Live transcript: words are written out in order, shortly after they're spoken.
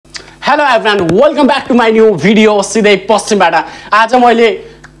Hello everyone welcome back to my new video सिधै पश्चिमबाट। आज मैले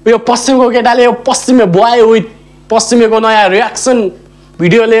यो पश्चिमको केटाले यो पश्चिमे बोय विथ पश्चिमेको नयाँ रियाक्सन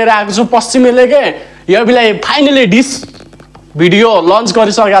भिडियो लिएर आएको छु। पश्चिमेले के यबिलाई फाइनली डिस भिडियो लन्च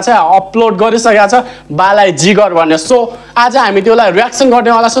गरिसकेको छ, अपलोड गरिसकेको छ बालाइजिगर भन्ने। सो आज हामी त्यसलाई रियाक्सन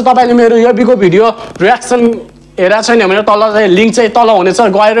गर्नेवाला छौँ। तपाईँले मेरो यबिको भिडियो रियाक्सन हेरेको छैन भने तल चाहिँ लिङ्क चाहिँ तल हुनेछ,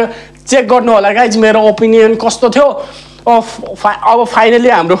 गएर चेक गर्नु होला गाइज मेरो ओपिनियन कस्तो थियो। अब फाइनली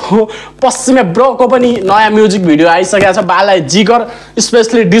हाम्रो पश्चिमे ब्रोको पनि नयाँ म्युजिक भिडियो आइसकेको छ बालाइजिगर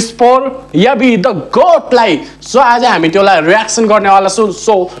specially dish for यबी the गोटलाई। So आज हामी त्यसलाई रियाक्सन गर्नेवाला छौँ।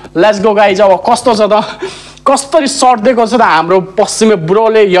 So let's go guys. अब कस्तो छ त, कसरी सर्ट दिएको छ त हाम्रो पश्चिमे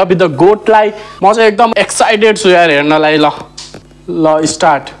ब्रोले यबी द गोटलाई। म चाहिँ एकदम एक्साइटेड छु यार हेर्नलाई। ल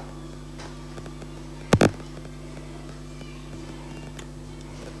स्टार्ट।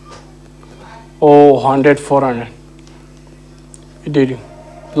 ओ 100-400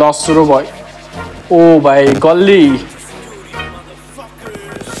 ल सुरु भयो। ओ भाइ गल्ली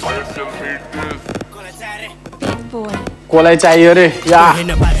कोलाई चाहियो रे या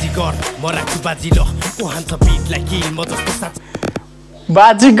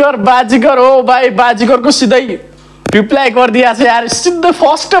बाजीगर बाजीगर। ओ भाइ बाजीगरको सिधै रिप्लाई गरिदिएको छ यार, सिधै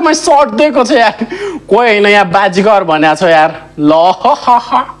फर्स्टमै सर्ट दिएको छ यार। कोही होइन यहाँ बाजीगर भनेको छ यार। ल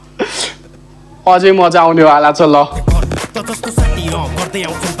अझै मजा आउनेवाला छ। ल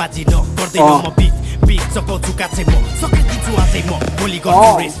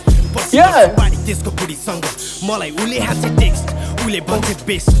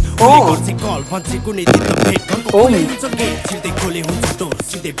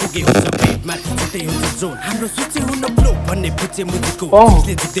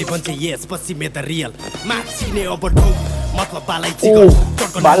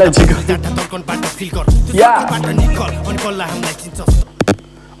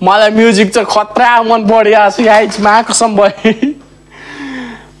मलाई म्युजिक चाहिँ खतरा मन पऱ्यो गाइज, मा कसम भयो।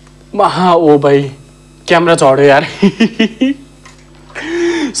 ओ भाइ क्यामेरा झड्यो यार।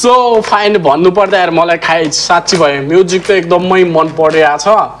 सो फाइन भन्नुपर्दा यार मलाई खाइ साँच्ची भयो म्युजिक त एकदमै मन परेको छ।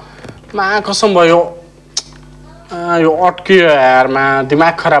 मा कसम भयो यो अट्कियो यार, मा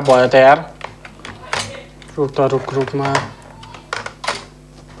दिमाग खराब भयो त यार। रुक त रुकमा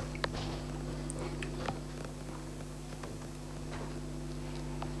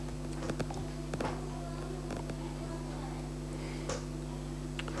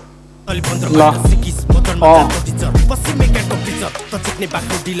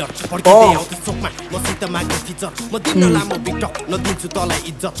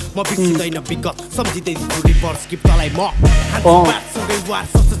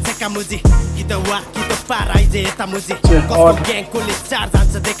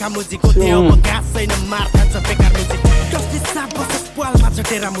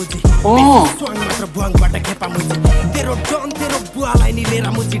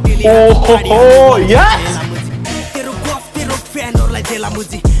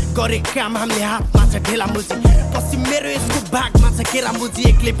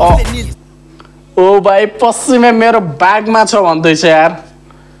ओ भाइ पश्चिमे मेरो बागमा छ भन्दैछ यार।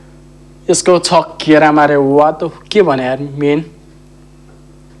 यसको छ केरामा रे। वा त के भने यार मेन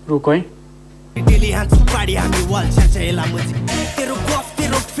रुक है।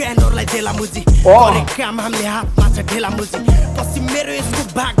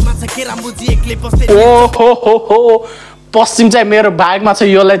 पश्चिम चाहिँ मेरो भागमा छ,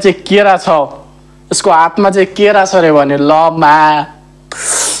 योलाई चाहिँ केरा छ, यसको हातमा चाहिँ केरा छ रे भने। ल मा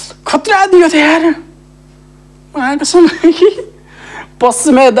खतरा दियो थियो यार कसम।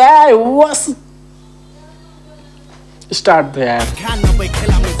 पश्चिमे दाइ वास स्टार्ट भयो यार।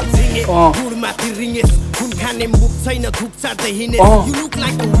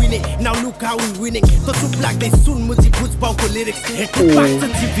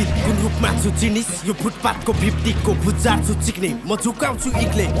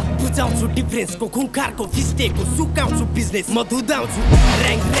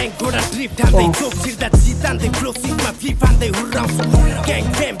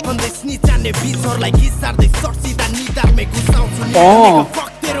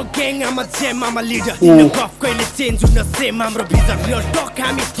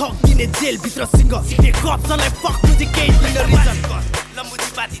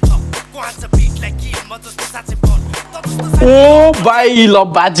 ओ भाइ ल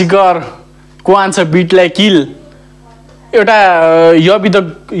बाजीगर को आन्छ बिटलाई किल। एउटा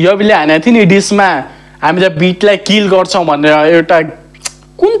यबीले हानेको थियो नि डिसमा, हामीले बिटलाई किल गर्छौँ भनेर। एउटा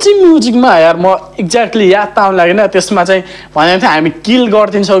कुन चाहिँ म्युजिकमा यार म एक्ज्याक्टली याद त आउनु लागेन। त्यसमा चाहिँ भनेको थियो हामी किल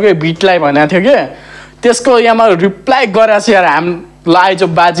गरिदिन्छौँ कि बिटलाई भनेको थियो कि। त्यसको यहाँ रिप्लाई गरेको छ यार। ल आइज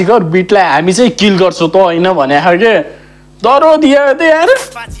बाजीगर बिटलाई हामी चाहिँ किल गर्छौँ त होइन भने खालके डरो दियो त यार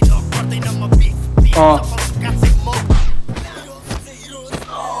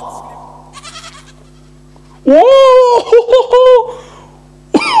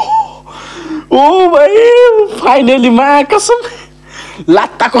ओ भाइ फाइनली मा कसम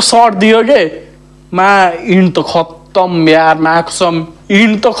लात्ताको सर्ट दियो के मा इन त खत्तम यार मा कसम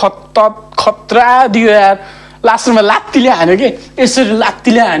इन त खतरा दियो यार लास्टमा लात्तीले हान्यो के यसरी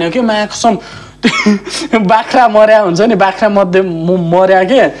लात्तीले हान्यो के मा कसम बाख्रा मर्या हुन्छ नि बाख्रा मध्ये मर्या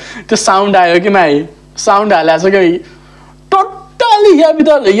के त्यो साउन्ड आयो कि माई साउन्ड हालेको छ कि टोटली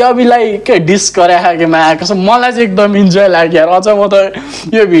यबीलाई के डिस गरे कि मा कसम मलाई चाहिँ एकदम इन्जोय लाग्यो यार अझ म त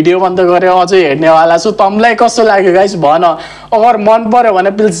यो भिडियो बन्द गरेँ अझै हेर्नेवाला छु तँलाई कस्तो लाग्यो गाइस भन अगर मन पर्यो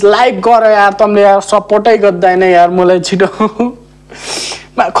भने प्लिज लाइक गर यार तँले यार सपोर्टै गर्दैन यार मलाई छिटो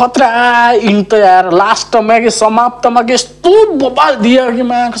खतरा इन त यार लास्टमा कि समाप्तमा कि यस्तो बबाल दियो कि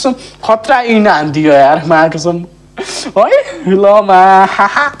मा कसम खतरा इन हान्दियो यार मा कसम है ल मा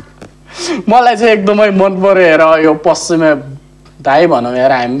मलाई चाहिँ एकदमै मन पर्यो हेर यो पश्चिमे दाई भनौँ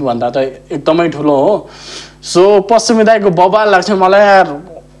यार हामी भन्दा त एकदमै ठुलो हो सो पश्चिमे दाईको बबाल लाग्छ मलाई यार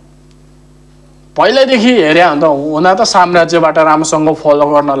पहिल्यैदेखि हेरे हुन त साम्राज्यबाट राम्रोसँग फलो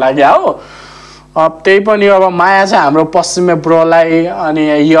गर्न लाग्यो हो त्यही पनि अब माया चाहिँ हाम्रो पश्चिमे ब्रोलाई अनि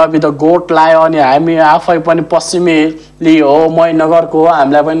यबी त गोठ लायो अनि हामी आफै पनि पश्चिमेली हो महेन्द्रनगरको हो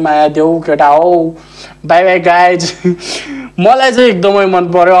हामीलाई पनि माया देऊ केटा हो बाई बाई गाइज मलाई चाहिँ एकदमै मन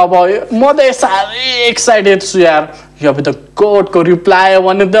पर्यो अब म त साह्रै एक्साइटेड छु यार यबी त गोठको रिप्लाई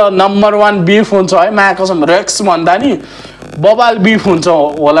भने त नम्बर 1 बिफ हुन्छ है माया कसम रेक्स भन्दा नि बबाल बिफ हुन्छ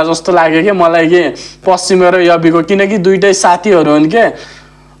होला जस्तो लाग्यो कि मलाई कि पश्चिमे र यबीको किनकि दुइटै साथीहरू हुन् के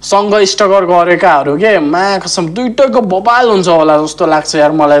सँग स्ट्रगल गरेकाहरू के मा कसम दुइटैको बबाल हुन्छ होला जस्तो लाग्छ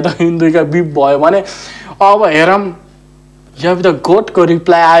यार मलाई त दुईका बिफ भयो भने अब हेरौँ यबी त गोठको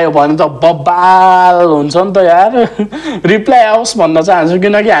रिप्लाई आयो भने त बबाल हुन्छ नि त यार रिप्लाई आओस् भन्न चाहन्छु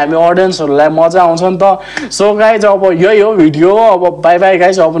किनकि हामी अडियन्सहरूलाई मजा आउँछ नि त सो गाइज अब यही हो भिडियो अब बाई बाई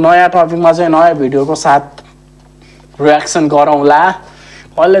गाइज अब नयाँ टपिकमा चाहिँ नयाँ भिडियोको साथ रियाक्सन गरौँला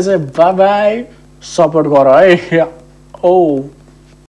अहिले चाहिँ बाई बाई सपोर्ट गर है ओ